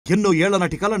ఎన్నో ఏళ్ల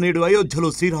నాటి కల నేడు అయోధ్యలో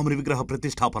శ్రీరాముని విగ్రహ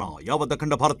ప్రతిష్టాపన. యావత్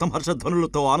అఖండ భారతం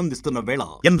హర్షధ్వనులతో ఆనందిస్తున్న వేళ.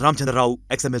 ఎన్ రామచంద్రరావు,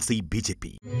 ఎక్స్ఎమ్మెల్సీ,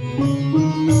 బీజేపీ.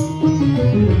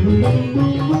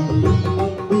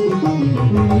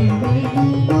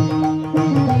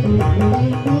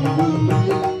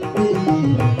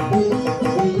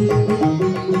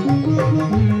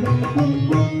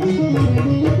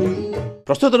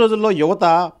 ప్రస్తుత రోజుల్లో యువత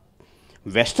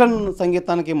వెస్ట్రన్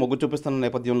సంగీతానికి మొగ్గు చూపిస్తున్న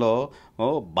నేపథ్యంలో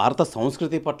భారత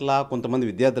సంస్కృతి పట్ల కొంతమంది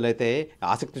విద్యార్థులు అయితే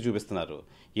ఆసక్తి చూపిస్తున్నారు.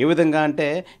 ఏ విధంగా అంటే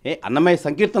అన్నమయ్య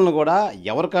సంకీర్తనలు కూడా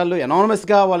ఎవరికాళ్ళు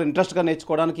ఎనానమస్గా వాళ్ళు ఇంట్రెస్ట్గా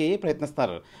నేర్చుకోవడానికి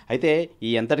ప్రయత్నిస్తారు. అయితే ఈ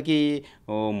అంతటికీ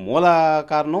మూల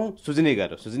కారణం సుజనీ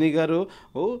గారు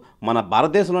మన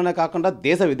భారతదేశంలోనే కాకుండా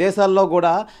దేశ విదేశాల్లో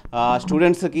కూడా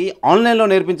స్టూడెంట్స్కి ఆన్లైన్లో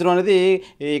నేర్పించడం అనేది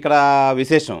ఇక్కడ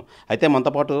విశేషం. అయితే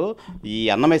మనతో పాటు ఈ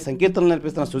అన్నమయ్య సంకీర్తనలు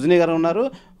నేర్పిస్తున్న సుజనీ గారు ఉన్నారు.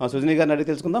 సుజనీ గారిని అడిగి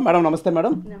తెలుసుకుందాం. మేడం నమస్తే.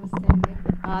 మేడం నమస్తే అండి.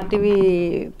 ఆర్టీవీ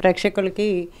ప్రేక్షకులకి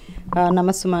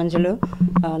నమస్సుమాంజలు.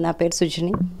 నా పేరు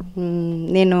సుజని.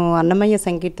 నేను అన్నమయ్య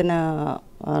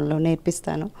సంకీర్తనలో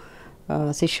నేర్పిస్తాను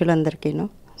శిష్యులందరికీను.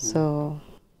 సో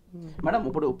మేడం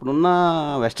ఇప్పుడున్న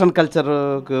వెస్ట్రన్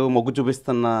కల్చర్కు మొగ్గు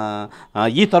చూపిస్తున్న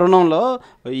ఈ తరుణంలో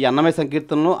ఈ అన్నమయ్య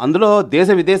సంకీర్తనలు అందులో దేశ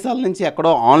విదేశాల నుంచి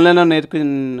ఎక్కడో ఆన్లైన్లో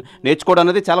నేర్చుకోవడం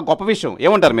అనేది చాలా గొప్ప విషయం.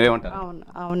 ఏమంటారు మీరు? ఏమంటారు?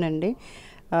 అవునండి.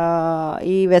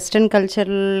 ఈ వెస్ట్రన్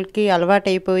కల్చర్కి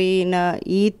అలవాటైపోయిన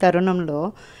ఈ తరుణంలో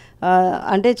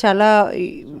అంటే చాలా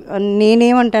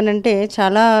నేనేమంటానంటే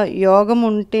చాలా యోగం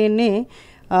ఉంటేనే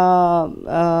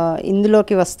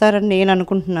ఇందులోకి వస్తారని నేను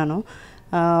అనుకుంటున్నాను.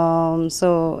 సో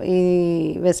ఈ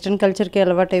వెస్ట్రన్ కల్చర్కి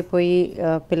అలవాటైపోయి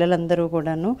పిల్లలందరూ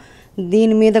కూడాను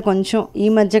దీని మీద కొంచెం ఈ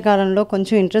మధ్యకాలంలో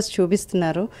కొంచెం ఇంట్రెస్ట్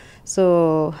చూపిస్తున్నారు.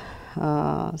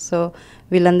 సో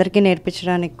వీళ్ళందరికీ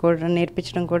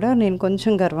నేర్పించడం కూడా నేను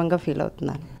కొంచెం గర్వంగా ఫీల్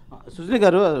అవుతున్నాను. సుజనీ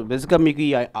గారు, బేసిక్గా మీకు ఈ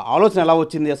ఆలోచన ఎలా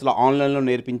వచ్చింది? అసలు ఆన్లైన్లో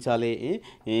నేర్పించాలి,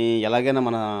 ఎలాగైనా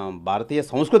మన భారతీయ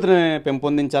సంస్కృతిని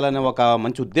పెంపొందించాలనే ఒక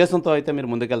మంచి ఉద్దేశంతో అయితే మీరు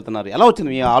ముందుకెళ్తున్నారు. ఎలా వచ్చింది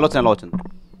మీ ఆలోచన? ఎలా వచ్చింది?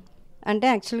 అంటే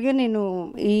యాక్చువల్గా నేను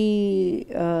ఈ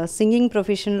సింగింగ్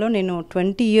ప్రొఫెషన్లో నేను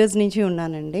 20 years నుంచి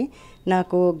ఉన్నానండి.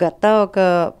 నాకు గత ఒక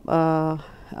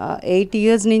 8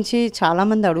 years నుంచి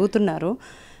చాలామంది అడుగుతున్నారు.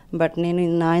 బట్ నేను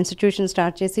నా ఇన్స్టిట్యూషన్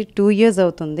స్టార్ట్ చేసి 2 years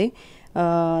అవుతుంది.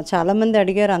 చాలామంది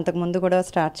అడిగారు అంతకుముందు కూడా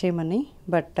స్టార్ట్ చేయమని.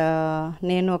 బట్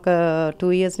నేను ఒక 2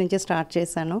 years నుంచి స్టార్ట్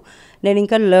చేశాను. నేను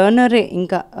ఇంకా లర్నరే,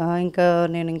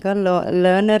 నేను ఇంకా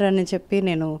లర్నర్ అని చెప్పి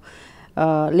నేను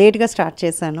లేట్గా స్టార్ట్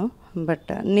చేశాను.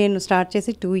 బట్ నేను స్టార్ట్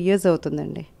చేసి 2 years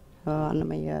అవుతుందండి.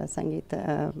 అన్నమయ్య సంగీత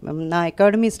నా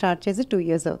అకాడమీ స్టార్ట్ చేసి 2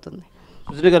 years అవుతుంది.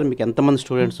 సుజనీ గారు, మీకు ఎంతమంది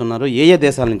స్టూడెంట్స్ ఉన్నారు? ఏ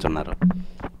దేశాల నుంచి ఉన్నారు?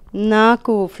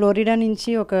 నాకు ఫ్లోరిడా నుంచి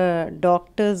ఒక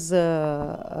డాక్టర్స్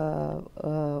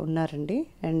ఉన్నారండి.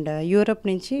 అండ్ యూరప్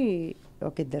నుంచి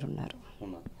ఒక 2 ఉన్నారు.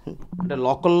 అంటే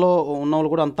లోకల్లో ఉన్న వాళ్ళు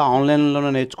కూడా అంతా ఆన్లైన్లోనే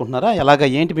నేర్చుకుంటున్నారా? ఎలాగ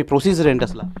ఏంటి మీ ప్రొసీజర్ ఏంటి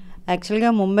అసలు?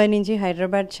 యాక్చువల్గా ముంబై నుంచి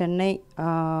హైదరాబాద్, చెన్నై,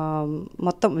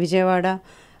 మొత్తం విజయవాడ,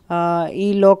 ఈ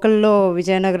లోకల్లో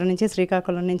విజయనగరం నుంచి,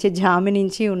 శ్రీకాకుళం నుంచి, జామి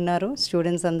నుంచి ఉన్నారు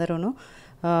స్టూడెంట్స్ అందరూ.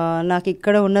 నాకు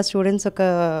ఇక్కడ ఉన్న స్టూడెంట్స్ ఒక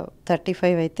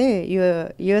 35 అయితే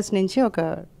యుఎస్ నుంచి ఒక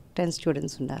 10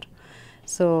 స్టూడెంట్స్ ఉన్నారు.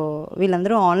 సో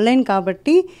వీళ్ళందరూ ఆన్లైన్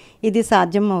కాబట్టి ఇది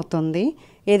సాధ్యం అవుతుంది.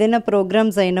 ఏదైనా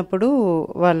ప్రోగ్రామ్స్ అయినప్పుడు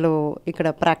వాళ్ళు ఇక్కడ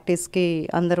ప్రాక్టీస్కి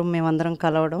మేమందరం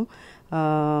కలవడం,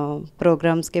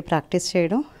 ప్రోగ్రామ్స్కి ప్రాక్టీస్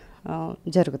చేయడం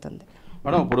జరుగుతుంది.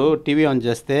 మేడం, ఇప్పుడు టీవీ ఆన్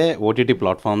చేస్తే ఓటీటీ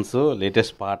ప్లాట్ఫామ్స్,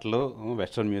 లేటెస్ట్ పాటలు,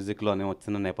 వెస్ట్రన్ మ్యూజిక్లోనే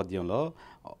వచ్చిన నేపథ్యంలో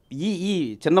ఈ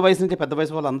చిన్న వయసు నుంచి పెద్ద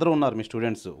వయసు వాళ్ళు అందరూ ఉన్నారు మీ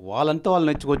స్టూడెంట్స్. వాళ్ళంతా వాళ్ళు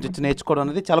నేర్చుకోవడం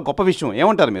అనేది చాలా గొప్ప విషయం.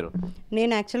 ఏమంటారు మీరు?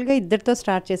 నేను యాక్చువల్గా 2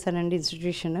 స్టార్ట్ చేశానండి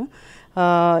ఇన్స్టిట్యూషన్.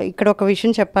 ఇక్కడ ఒక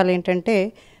విషయం చెప్పాలి ఏంటంటే,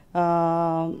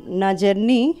 నా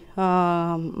జర్నీ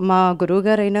మా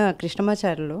గురువుగారైన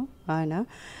కృష్ణమాచార్యులు ఆయన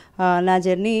నా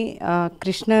జర్నీ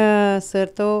కృష్ణ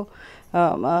సార్తో,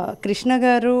 కృష్ణ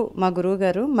గారు మా గురువు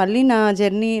గారు, మళ్ళీ నా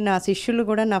జర్నీ నా శిష్యులు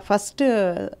కూడా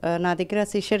నా దగ్గర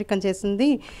శిష్యరికం చేసింది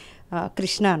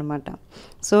కృష్ణ అనమాట.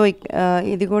 సో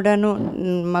ఇది కూడాను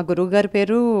మా గురువుగారి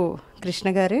పేరు కృష్ణ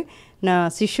గారే, నా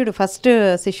ఫస్ట్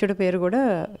శిష్యుడి పేరు కూడా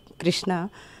కృష్ణ.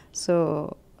 సో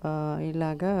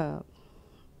ఇలాగా.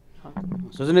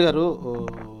 సుజనీ గారు,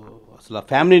 అసలు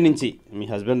ఫ్యామిలీ నుంచి, మీ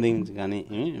హస్బెండ్ దగ్గర నుంచి కానీ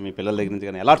మీ పిల్లల దగ్గర నుంచి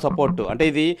కానీ ఎలా సపోర్ట్? అంటే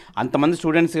ఇది అంతమంది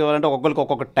స్టూడెంట్స్ ఇవ్వాలంటే ఒక్కొక్కరికి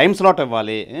ఒక్కొక్క టైం స్లాట్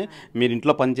ఇవ్వాలి. మీరు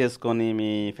ఇంట్లో పని చేసుకొని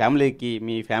మీ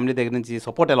ఫ్యామిలీ దగ్గర నుంచి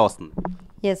సపోర్ట్ ఎలా వస్తుంది?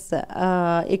 ఎస్,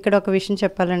 ఇక్కడ ఒక విషయం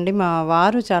చెప్పాలండి. మా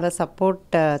వారు చాలా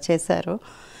సపోర్ట్ చేశారు.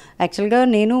 యాక్చువల్గా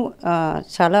నేను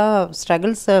చాలా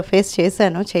స్ట్రగుల్స్ ఫేస్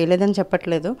చేశాను, చేయలేదని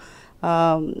చెప్పట్లేదు.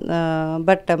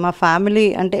 బట్ మా ఫ్యామిలీ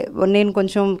అంటే నేను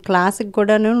కొంచెం క్లాస్కి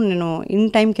కూడాను నేను ఇన్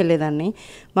టైంకి వెళ్ళేదాన్ని.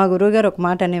 మా గురువుగారు ఒక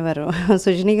మాట అనేవారు,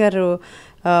 సుజని గారు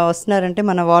వస్తున్నారంటే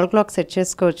మన వాల్ క్లాక్ సెట్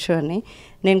చేసుకోవచ్చు అని.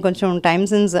 నేను కొంచెం టైం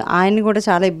సెన్స్ ఆయన్ని కూడా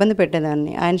చాలా ఇబ్బంది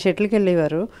పెట్టేదాన్ని. ఆయన షటిల్కి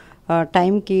వెళ్ళేవారు,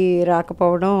 టైంకి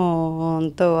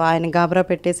రాకపోవడంతో ఆయన గాబరా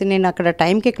పెట్టేసి నేను అక్కడ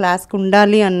టైంకి క్లాస్కి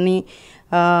ఉండాలి అని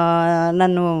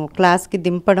నన్ను క్లాస్కి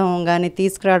దింపడం కానీ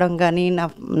తీసుకురావడం కానీ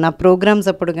నా ప్రోగ్రామ్స్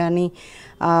అప్పుడు కానీ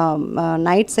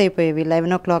నైట్స్ అయిపోయేవి.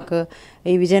 11 o'clock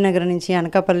ఈ విజయనగరం నుంచి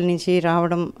అనకాపల్లి నుంచి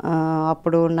రావడం,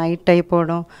 అప్పుడు నైట్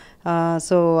అయిపోవడం.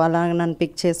 సో అలా నన్ను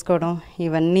పిక్ చేసుకోవడం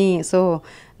ఇవన్నీ. సో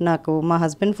నాకు మా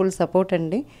హస్బెండ్ ఫుల్ సపోర్ట్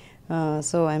అండి.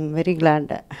 So I'm very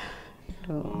glad.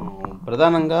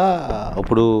 ప్రధానంగా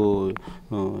ఇప్పుడు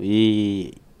ఈ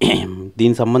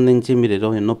దీనికి సంబంధించి మీరు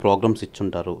ఎన్నో ప్రోగ్రామ్స్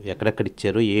ఇచ్చుంటారు, ఎక్కడెక్కడ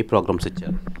ఇచ్చారు, ఏ ప్రోగ్రామ్స్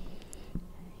ఇచ్చారు?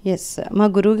 ఎస్, మా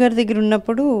గురువుగారి దగ్గర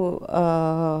ఉన్నప్పుడు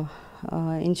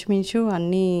ఇంచుమించు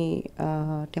అన్ని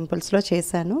టెంపుల్స్లో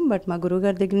చేశాను. బట్ మా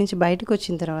గురువుగారి దగ్గర నుంచి బయటకు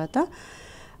వచ్చిన తర్వాత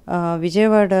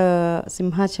విజయవాడ,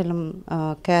 సింహాచలం,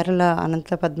 కేరళ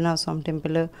అనంత పద్మనాభ స్వామి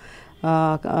టెంపుల్,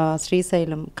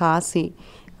 శ్రీశైలం, కాశీ,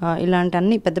 ఇలాంటి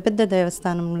అన్ని పెద్ద పెద్ద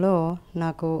దేవస్థానంలో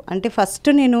నాకు అంటే ఫస్ట్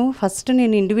నేను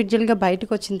ఇండివిజువల్గా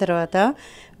బయటకు వచ్చిన తర్వాత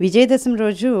విజయదశమి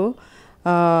రోజు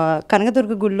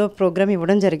కనకదుర్గ గుడిలో ప్రోగ్రామ్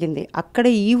ఇవ్వడం జరిగింది. అక్కడ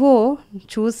ఈవో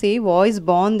చూసి వాయిస్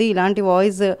బాగుంది, ఇలాంటి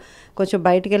వాయిస్ కొంచెం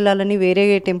బయటకు వెళ్ళాలని వేరే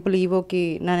టెంపుల్ ఈవోకి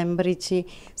నా నెంబర్ ఇచ్చి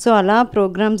సో అలా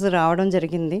ప్రోగ్రామ్స్ రావడం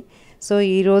జరిగింది. సో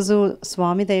ఈరోజు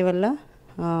స్వామి దయ వల్ల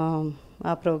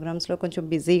ఆ ప్రోగ్రామ్స్లో కొంచెం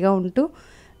బిజీగా ఉంటూ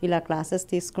ఇలా క్లాసెస్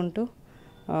తీసుకుంటూ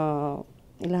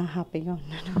ఇలా హ్యాపీగా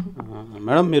ఉన్నాను.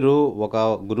 మేడం, మీరు ఒక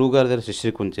గురువు గారి దగ్గర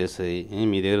శిష్యరికం చేసి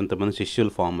మీ దగ్గర ఇంతమంది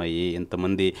శిష్యులు ఫామ్ అయ్యి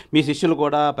ఇంతమంది మీ శిష్యులు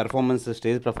కూడా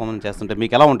స్టేజ్ పెర్ఫార్మెన్స్ చేస్తుంటే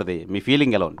మీకు ఎలా ఉంటుంది? మీ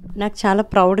ఫీలింగ్ ఎలా ఉంటుంది? నాకు చాలా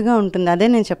ప్రౌడ్గా ఉంటుంది. అదే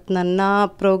నేను చెప్తున్నాను, నా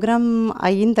ప్రోగ్రామ్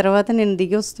అయిన తర్వాత నేను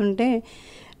దిగి వస్తుంటే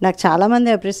నాకు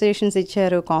చాలామంది అప్రిసియేషన్స్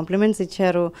ఇచ్చారు, కాంప్లిమెంట్స్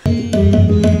ఇచ్చారు.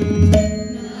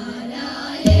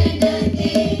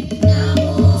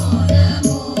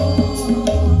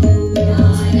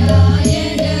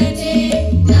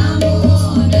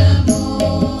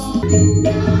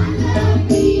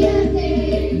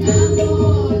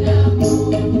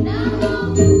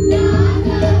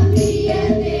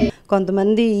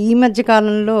 కొంతమంది ఈ మధ్య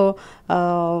కాలంలో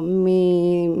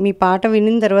మీ పాట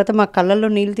వినిన తర్వాత మా కళ్ళల్లో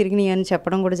నీళ్ళు తిరిగినాయి అని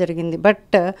చెప్పడం కూడా జరిగింది.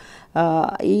 బట్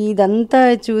ఇదంతా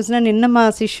చూసిన నిన్న మా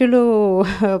శిష్యులు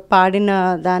పాడిన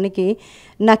దానికి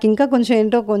నాకు ఇంకా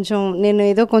కొంచెం నేను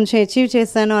ఏదో కొంచెం అచీవ్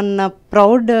చేశాను అన్న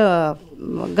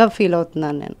ప్రౌడ్గా ఫీల్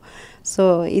అవుతున్నాను నేను. సో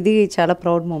ఇది చాలా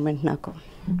ప్రౌడ్ మూమెంట్ నాకు.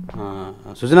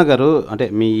 సుజన గారు, అంటే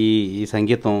మీ ఈ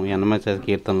సంగీతం, ఈ అన్నమాచార్య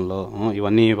కీర్తనలో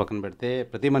ఇవన్నీ పక్కన పెడితే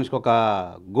ప్రతి మనిషికి ఒక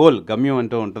గమ్యం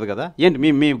అంటూ ఉంటుంది కదా, ఏంటి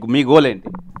మీ గోల్ ఏంటి?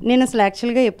 నేను అసలు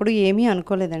యాక్చువల్గా ఎప్పుడు ఏమీ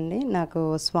అనుకోలేదండి. నాకు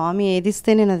స్వామి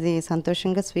ఏదిస్తే నేను అది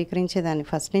సంతోషంగా స్వీకరించేదాన్ని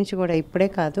ఫస్ట్ నుంచి కూడా, ఇప్పుడే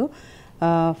కాదు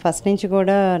ఫస్ట్ నుంచి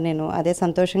కూడా నేను అదే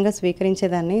సంతోషంగా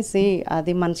స్వీకరించేదాన్ని.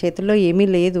 అది మన చేతుల్లో ఏమీ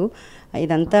లేదు,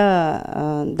 ఇదంతా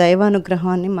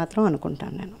దైవానుగ్రహం అని మాత్రం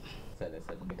అనుకుంటాను నేను.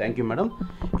 Thank you madam.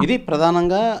 ఇది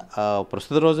ప్రధానంగా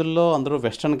ప్రస్తుత రోజుల్లో అందరూ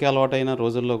వెస్టర్న్కి అలవాటైన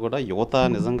రోజుల్లో కూడా యువత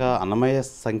నిజంగా అన్నమయ్య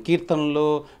సంకీర్తనలు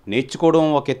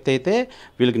నేర్చుకోవడం ఒక ఎత్తు అయితే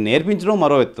వీళ్ళకి నేర్పించడం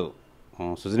మరో ఎత్తు.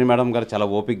 సుజని మేడం గారు చాలా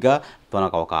ఓపిక్గా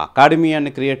తనకు ఒక అకాడమీ అని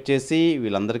క్రియేట్ చేసి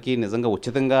వీళ్ళందరికీ నిజంగా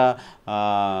ఉచితంగా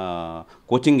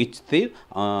కోచింగ్ ఇచ్చి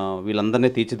వీళ్ళందరినీ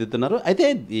తీర్చిదిద్దుతున్నారు. అయితే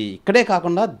ఇక్కడే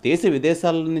కాకుండా దేశ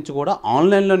విదేశాల నుంచి కూడా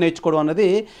ఆన్లైన్లో నేర్చుకోవడం అనేది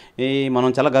మనం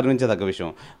చాలా గర్వించదగ్గ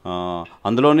విషయం.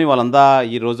 అందులోని వాళ్ళంతా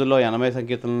ఈ రోజుల్లో 80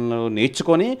 సంకీర్తనలు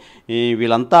నేర్చుకొని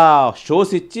వీళ్ళంతా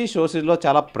షోస్లో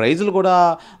చాలా ప్రైజులు కూడా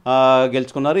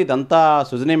గెలుచుకున్నారు. ఇదంతా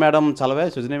సుజని మేడం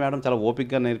చాలా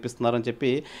ఓపిక్గా నేర్పిస్తున్నారని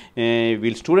చెప్పి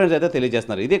వీళ్ళ స్టూడెంట్స్ అయితే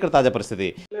తెలియజేస్తున్నారు. ఇది ఇక్కడ తాజా పరిస్థితి.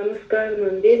 నమస్కారం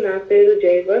అండి, నా పేరు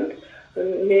జయవంత్.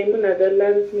 మేము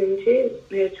నెదర్లాండ్స్ నుంచి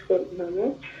నేర్చుకుంటున్నాము.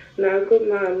 నాకు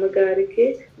మా అమ్మగారికి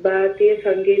భారతీయ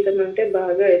సంగీతం అంటే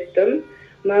బాగా ఇష్టం.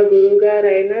 మా గురువు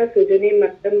గారైన సుజని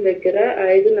మఠం దగ్గర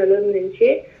 5 నెలల నుంచి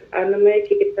అన్నమయ్య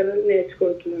కీర్తనలు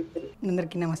నేర్చుకుంటున్నాను.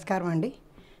 అందరికీ నమస్కారం అండి,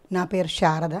 నా పేరు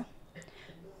శారద.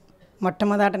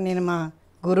 మొట్టమొదట నేను మా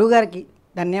గురువుగారికి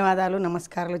ధన్యవాదాలు,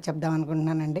 నమస్కారాలు చెప్దాం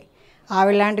అనుకుంటున్నానండి.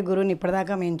 ఆవిలాంటి గురువుని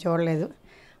ఇప్పటిదాకా మేము చూడలేదు.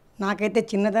 నాకైతే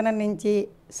చిన్నతనం నుంచి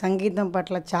సంగీతం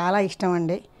పట్ల చాలా ఇష్టం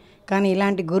అండి, కానీ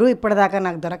ఇలాంటి గురువు ఇప్పటిదాకా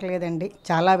నాకు దొరకలేదండి.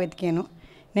 చాలా వెతికాను.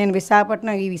 నేను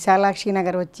విశాఖపట్నం ఈ విశాలాక్షి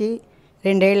నగర్ వచ్చి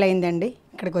 2 ఏళ్ళు అయిందండి.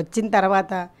 ఇక్కడికి వచ్చిన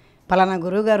తర్వాత పలానా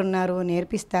గురువు గారు ఉన్నారు,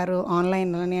 నేర్పిస్తారు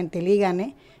ఆన్లైన్లోని అని తెలియగానే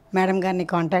మేడం గారిని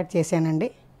కాంటాక్ట్ చేశానండి.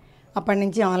 అప్పటి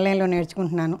నుంచి ఆన్లైన్లో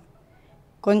నేర్చుకుంటున్నాను.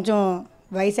 కొంచెం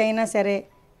వయసు అయినా సరే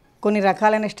కొన్ని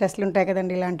రకాలైన స్ట్రెస్లు ఉంటాయి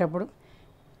కదండి. ఇలాంటప్పుడు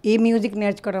ఈ మ్యూజిక్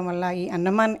నేర్చుకోవడం వల్ల, ఈ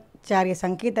అన్నమాచార్య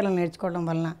సంకీర్తనలు నేర్చుకోవడం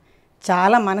వలన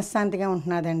చాలా మనశ్శాంతిగా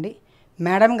ఉంటున్నదండి.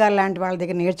 మేడం గారు లాంటి వాళ్ళ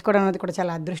దగ్గర నేర్చుకోవడం అనేది కూడా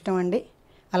చాలా అదృష్టం అండి.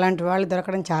 అలాంటి వాళ్ళు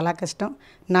దొరకడం చాలా కష్టం.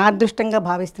 నా అదృష్టంగా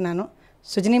భావిస్తున్నాను.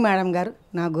 సుజని మేడం గారు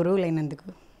నా గురువులైనందుకు.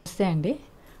 నమస్తే అండి,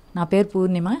 నా పేరు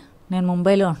పూర్ణిమ. నేను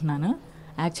ముంబైలో ఉంటున్నాను.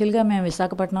 యాక్చువల్గా మేము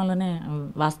విశాఖపట్నంలోనే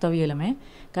వాస్తవ్యులమే,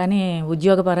 కానీ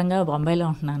ఉద్యోగపరంగా బొంబాయిలో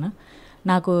ఉంటున్నాను.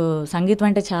 నాకు సంగీతం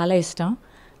అంటే చాలా ఇష్టం.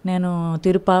 నేను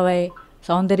తిరుపావై,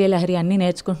 సౌందర్యలహరి అన్నీ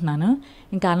నేర్చుకుంటున్నాను.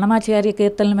 ఇంకా అన్నమాచార్య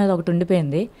కీర్తనల మీద ఒకటి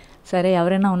ఉండిపోయింది. సరే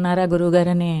ఎవరైనా ఉన్నారా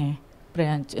గురువుగారని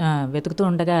వెతుకుతూ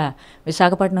ఉండగా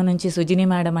విశాఖపట్నం నుంచి సుజిని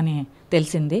మేడం అని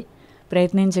తెలిసింది.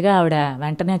 ప్రయత్నించగా ఆవిడ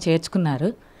వెంటనే చేర్చుకున్నారు.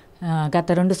 గత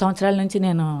 2 సంవత్సరాల నుంచి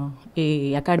నేను ఈ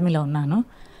అకాడమీలో ఉన్నాను.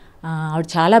 ఆవిడ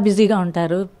చాలా బిజీగా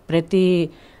ఉంటారు. ప్రతి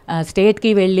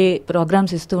స్టేట్కి వెళ్ళి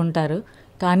ప్రోగ్రామ్స్ ఇస్తూ ఉంటారు.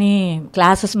 కానీ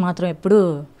క్లాసెస్ మాత్రం ఎప్పుడూ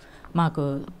మాకు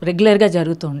రెగ్యులర్గా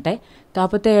జరుగుతూ ఉంటాయి.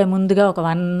 కాకపోతే ముందుగా ఒక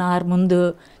 1 అవర్ ముందు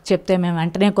చెప్తే మేము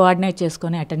వెంటనే కోఆర్డినేట్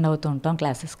చేసుకొని అటెండ్ అవుతూ ఉంటాం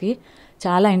క్లాసెస్కి.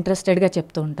 చాలా ఇంట్రెస్టెడ్గా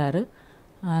చెప్తూ ఉంటారు.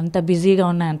 అంత బిజీగా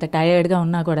ఉన్నా, అంత టయర్డ్గా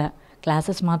ఉన్నా కూడా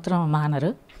క్లాసెస్ మాత్రం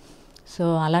మానరు. సో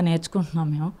అలా నేర్చుకుంటున్నాం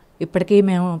మేము. ఇప్పటికీ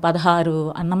మేము 16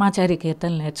 అన్నమాచార్య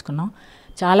కీర్తనలు నేర్చుకున్నాం.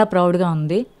 చాలా ప్రౌడ్గా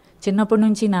ఉంది. చిన్నప్పటి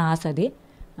నుంచి నా ఆశ అది.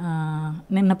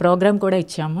 నిన్న ప్రోగ్రామ్ కూడా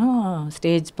ఇచ్చాము,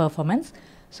 stage performance.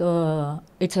 So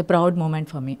it's a proud moment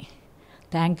for me.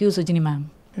 Thank you Sujini ma'am.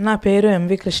 నా పేరు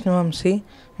ఎంవి కృష్ణవంశీ,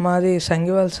 మాది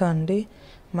సంగివలస అండి.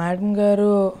 మేడం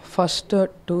గారు ఫస్ట్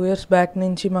 2 years బ్యాక్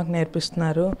నుంచి మాకు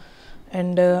నేర్పిస్తున్నారు.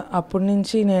 అండ్ అప్పటి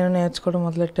నుంచి నేను నేర్చుకోవడం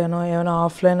మొదలెట్టాను. ఏమైనా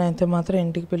ఆఫ్లైన్ అయితే మాత్రం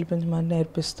ఇంటికి పిలిపించి మరి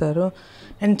నేర్పిస్తారు.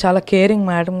 అండ్ చాలా కేరింగ్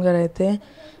మేడం గారు అయితే.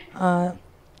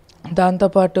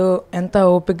 దాంతోపాటు ఎంత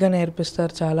ఓపికగా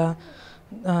నేర్పిస్తారు చాలా.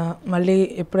 మళ్ళీ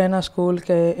ఎప్పుడైనా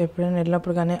స్కూల్కి ఎప్పుడైనా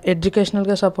వెళ్ళినప్పుడు కానీ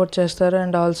ఎడ్యుకేషనల్గా సపోర్ట్ చేస్తారు.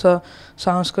 అండ్ ఆల్సో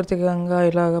సాంస్కృతికంగా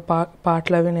ఇలాగ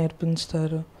పాటలు అవి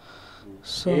నేర్పిస్తారు.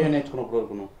 సో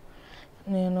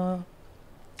నేను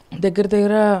దగ్గర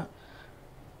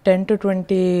 10 to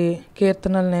 20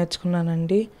 కీర్తనలు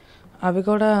నేర్చుకున్నానండి. అవి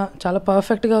కూడా చాలా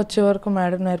పర్ఫెక్ట్గా వచ్చే వరకు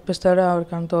మేడం నేర్పిస్తాడు.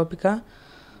 ఆవిడకి అంత ఓపిక.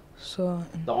 సో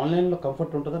ఆన్లైన్లో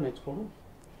కంఫర్ట్ ఉంటుందా నేర్చుకోవడం?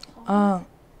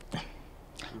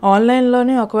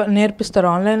 ఆన్లైన్లోనే నేర్పిస్తారు,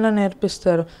 ఆన్లైన్లో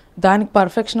నేర్పిస్తారు. దానికి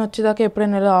పర్ఫెక్షన్ వచ్చేదాకా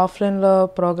ఎప్పుడైనా ఆఫ్లైన్లో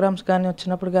ప్రోగ్రామ్స్ కానీ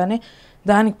వచ్చినప్పుడు కానీ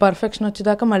దానికి పర్ఫెక్షన్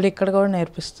వచ్చేదాకా మళ్ళీ ఇక్కడ కూడా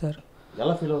నేర్పిస్తారు.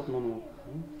 ఎలా ఫీల్ అవుతున్నాను?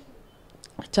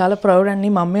 చాలా ప్రౌడ్ అండి.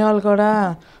 మమ్మీ వాళ్ళు కూడా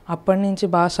అప్పటి నుంచి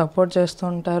బాగా సపోర్ట్ చేస్తూ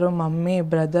ఉంటారు. మమ్మీ,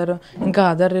 బ్రదర్, ఇంకా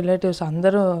అదర్ రిలేటివ్స్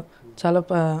అందరూ చాలా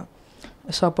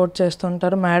సపోర్ట్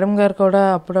చేస్తుంటారు. మేడం గారు కూడా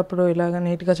అప్పుడప్పుడు ఇలాగ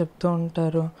నీట్గా చెప్తూ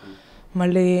ఉంటారు.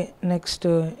 మళ్ళీ నెక్స్ట్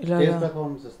ఇలాగ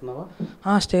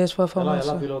స్టేజ్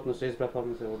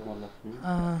పర్ఫార్మెన్స్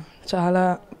చాలా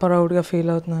ప్రౌడ్గా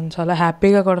ఫీల్ అవుతున్నాను. చాలా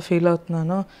హ్యాపీగా కూడా ఫీల్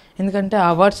అవుతున్నాను. ఎందుకంటే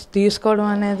అవార్డ్స్ తీసుకోవడం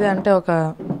అనేది అంటే ఒక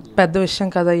పెద్ద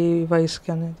విషయం కదా ఈ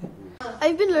వయసుకి అనేది.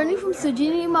 I've been learning from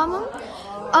Sujini Mama.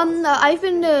 I've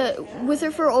been with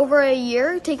her for over a year,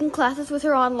 taking classes with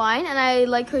her online, and I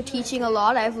like her teaching a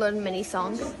lot. I've learned many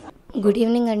songs. Good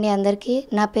evening అండి అందరికీ.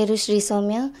 నా పేరు శ్రీ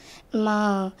సౌమ్య.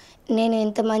 నేను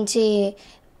ఇంత మంచి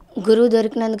గురువు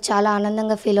దొరికినందుకు చాలా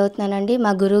ఆనందంగా ఫీల్ అవుతున్నానండి.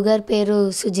 మా గురువు గారి పేరు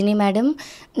సుజిని మేడం.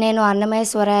 నేను అన్నమయ్య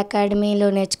స్వర అకాడమీలో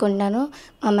నేర్చుకుంటున్నాను.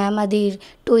 మా మ్యామ్ అది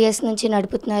 2 years నుంచి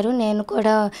నడుపుతున్నారు. నేను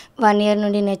కూడా 1 year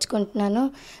నుండి నేర్చుకుంటున్నాను.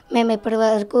 మేము ఇప్పటి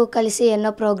వరకు కలిసి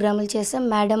ఎన్నో ప్రోగ్రాములు చేసాం.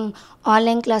 మేడం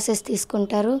ఆన్లైన్ క్లాసెస్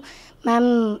తీసుకుంటారు. మ్యామ్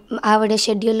ఆవిడ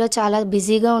షెడ్యూల్లో చాలా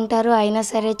బిజీగా ఉంటారు. అయినా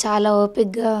సరే చాలా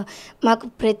ఓపికగా మాకు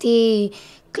ప్రతి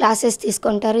క్లాసెస్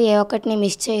తీసుకుంటారు. ఏ ఒక్కటిని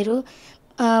మిస్ చేయరు.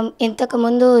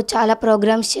 ఇంతకుముందు చాలా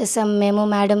ప్రోగ్రామ్స్ చేసాం మేము,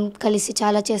 మేడం కలిసి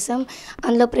చాలా చేసాం.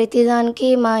 అందులో ప్రతిదానికి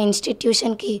మా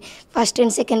ఇన్స్టిట్యూషన్కి 1st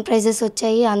and 2nd prizes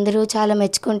వచ్చాయి. అందరూ చాలా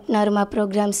మెచ్చుకుంటున్నారు మా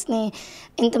ప్రోగ్రామ్స్ని.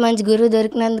 ఇంత మంచి గురువు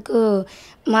దొరికినందుకు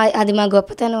అది మా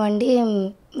గొప్పతనం అండి.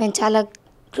 మేము చాలా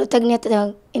కృతజ్ఞత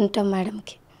వింటాం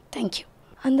మేడంకి. Thank you.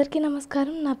 అందరికీ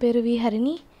నమస్కారం. నా పేరు వి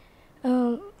హరిణి.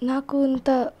 నాకు ఇంత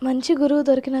మంచి గురువు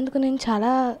దొరికినందుకు నేను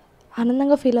చాలా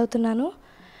ఆనందంగా ఫీల్ అవుతున్నాను.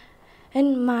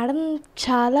 అండ్ మేడం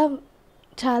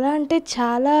చాలా అంటే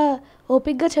చాలా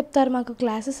ఓపిక్గా చెప్తారు మాకు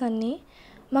క్లాసెస్ అన్నీ.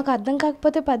 మాకు అర్థం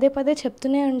కాకపోతే పదే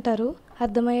చెప్తూనే ఉంటారు,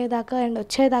 అర్థమయ్యేదాకా అండ్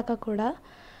వచ్చేదాకా కూడా.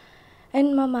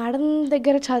 అండ్ మా మేడం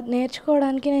దగ్గర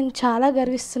నేర్చుకోవడానికి నేను చాలా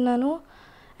గర్విస్తున్నాను.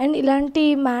 అండ్ ఇలాంటి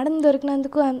మేడం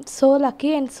దొరికినందుకు I'm so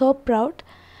lucky and so proud.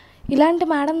 ఇలాంటి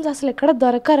మేడమ్స్ అసలు ఎక్కడ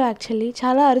దొరకరు. యాక్చువల్లీ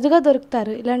చాలా అరుదుగా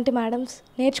దొరుకుతారు ఇలాంటి మేడమ్స్.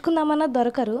 నేర్చుకుందామన్నా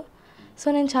దొరకరు. సో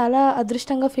నేను చాలా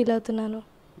అదృష్టంగా ఫీల్ అవుతున్నాను.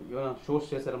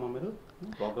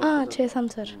 చేసాం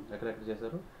సార్.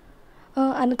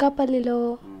 అనకాపల్లిలో,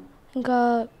 ఇంకా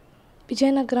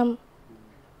విజయనగరం,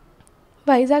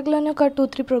 వైజాగ్లోనే ఒక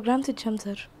 2-3 ప్రోగ్రామ్స్ ఇచ్చాం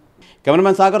sir.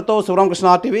 Cameraman సాగర్తో Sivaramakrishna,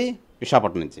 RTV,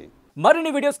 Visakhapatnam నుంచి.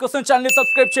 మరిన్ని వీడియోస్ కోసం ఛానల్ ని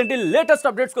సబ్స్క్రైబ్ చేయండి, లేటెస్ట్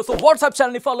అప్డేట్స్ కోసం వాట్సాప్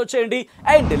ఛానల్ ని ఫాలో చేయండి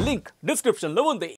అండ్ లింక్ డిస్క్రిప్షన్ లో ఉంది.